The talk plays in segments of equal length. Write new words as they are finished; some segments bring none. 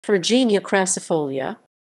Bergenia crassifolia.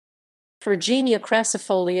 Bergenia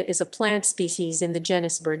crassifolia is a plant species in the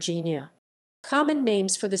genus Bergenia. Common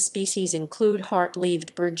names for the species include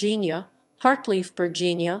heart-leaved Bergenia, heartleaf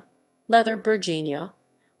Bergenia, leather Bergenia,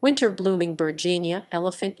 winter-blooming Bergenia,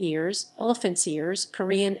 elephant's ears,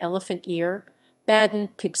 Korean elephant ear, badan,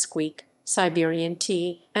 pigsqueak, Siberian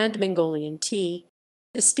tea, and Mongolian tea.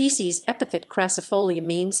 The species epithet crassifolia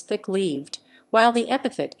means thick-leaved, while the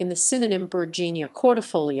epithet in the synonym Bergenia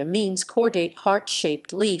cordifolia means cordate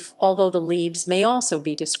heart-shaped leaf, although the leaves may also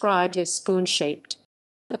be described as spoon-shaped.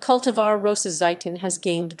 The cultivar Rosa Zeiten has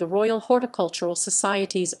gained the Royal Horticultural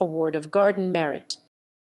Society's Award of Garden Merit.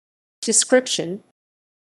 Description: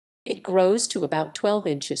 it grows to about 12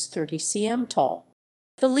 inches 30 cm tall.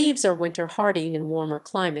 The leaves are winter hardy in warmer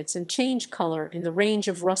climates and change color in the range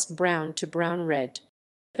of rust brown to brown red.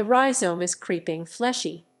 The rhizome is creeping,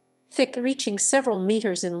 fleshy, thick, reaching several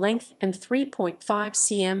meters in length and 3.5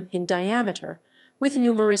 cm in diameter, with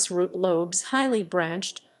numerous root lobes highly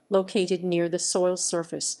branched, located near the soil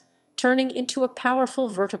surface, turning into a powerful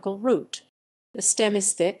vertical root. The stem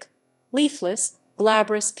is thick, leafless,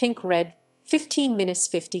 glabrous pink-red,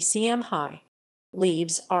 15–50 cm high.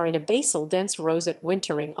 Leaves are in a basal dense rosette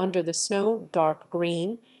wintering under the snow, dark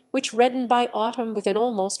green, which redden by autumn with an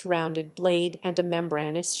almost rounded blade and a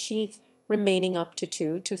membranous sheath remaining up to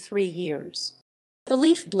 2 to 3 years. The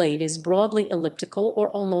leaf blade is broadly elliptical or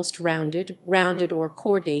almost rounded or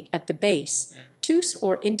cordate at the base, obtuse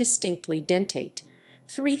or indistinctly dentate,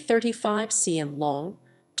 3.35 cm long,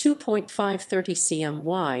 2.530 cm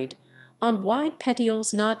wide, on wide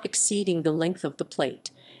petioles not exceeding the length of the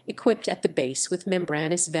plate, equipped at the base with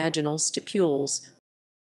membranous vaginal stipules.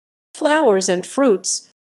 Flowers and fruits.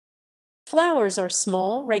 Flowers are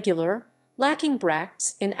small, regular, lacking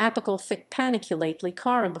bracts, in apical thick paniculately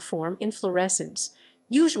corymbiform inflorescence,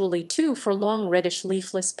 usually 2 for long reddish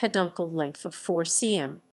leafless peduncle length of 4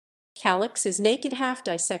 cm. Calyx is naked, half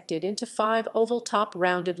dissected into 5 oval top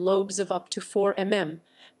rounded lobes of up to 4 mm,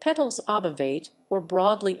 petals obovate or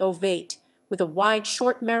broadly ovate, with a wide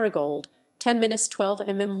short marigold, 10–12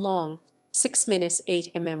 mm long,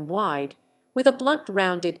 6–8 mm wide, with a blunt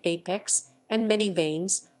rounded apex and many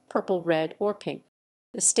veins, purple, red, or pink.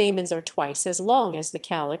 The stamens are twice as long as the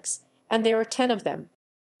calyx, and there are 10 of them.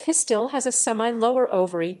 Pistil has a semi-lower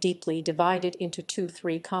ovary deeply divided into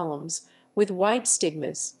 2–3 columns, with wide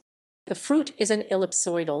stigmas. The fruit is an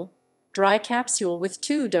ellipsoidal, dry capsule with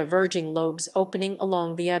 2 diverging lobes opening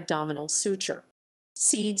along the abdominal suture.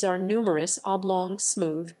 Seeds are numerous, oblong,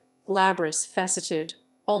 smooth, glabrous, faceted,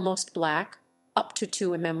 almost black, up to 2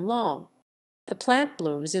 mm long. The plant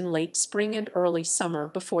blooms in late spring and early summer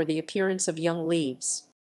before the appearance of young leaves.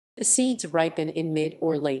 The seeds ripen in mid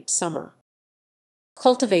or late summer.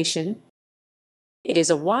 Cultivation. It is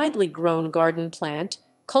a widely grown garden plant.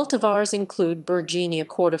 Cultivars include Bergenia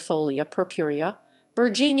cordifolia purpurea,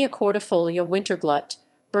 Bergenia cordifolia winterglut,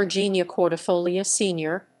 Bergenia cordifolia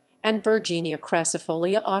senior, and Bergenia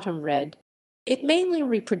crassifolia autumn red. It mainly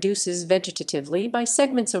reproduces vegetatively by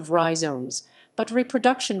segments of rhizomes, but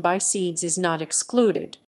reproduction by seeds is not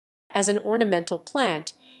excluded. As an ornamental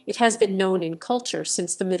plant, it has been known in culture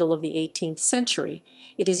since the middle of the 18th century.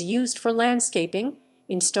 It is used for landscaping,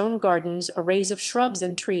 in stone gardens, arrays of shrubs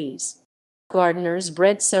and trees. Gardeners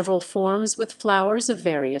bred several forms with flowers of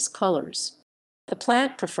various colors. The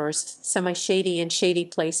plant prefers semi-shady and shady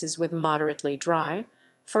places with moderately dry,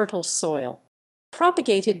 fertile soil.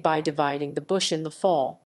 Propagated by dividing the bush in the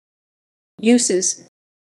fall. Uses.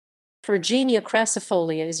 Bergenia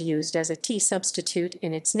crassifolia is used as a tea substitute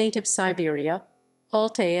in its native Siberia,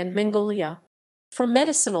 Altai, and Mongolia. For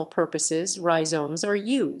medicinal purposes, rhizomes are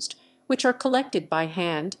used, which are collected by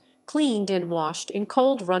hand, cleaned and washed in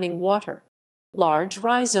cold running water. Large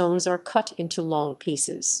rhizomes are cut into long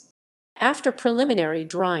pieces. After preliminary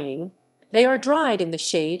drying, they are dried in the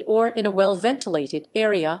shade or in a well-ventilated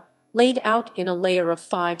area, laid out in a layer of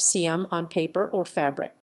 5 cm on paper or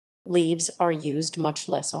fabric. Leaves are used much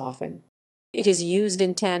less often. It is used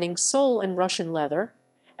in tanning sole and Russian leather,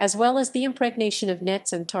 as well as the impregnation of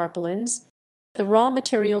nets and tarpaulins. The raw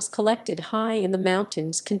materials collected high in the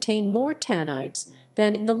mountains contain more tannides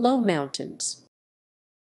than in the low mountains.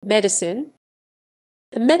 Medicine.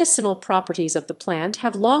 The medicinal properties of the plant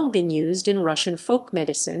have long been used in Russian folk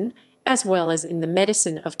medicine, as well as in the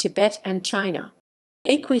medicine of Tibet and China.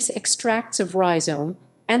 Aqueous extracts of rhizome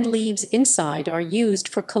and leaves inside are used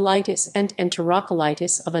for colitis and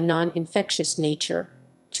enterocolitis of a non-infectious nature,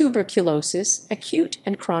 tuberculosis, acute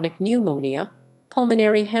and chronic pneumonia,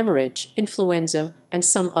 pulmonary hemorrhage, influenza, and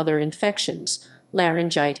some other infections,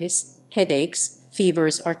 laryngitis, headaches,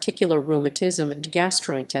 fevers, articular rheumatism, and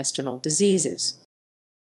gastrointestinal diseases.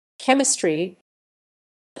 Chemistry.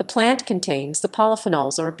 The plant contains the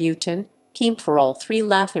polyphenols orbutin, chemophorol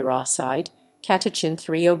 3-lathyroside, catechin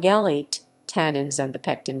 3-ogallate, tannins, and the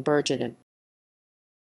pectin bergenin.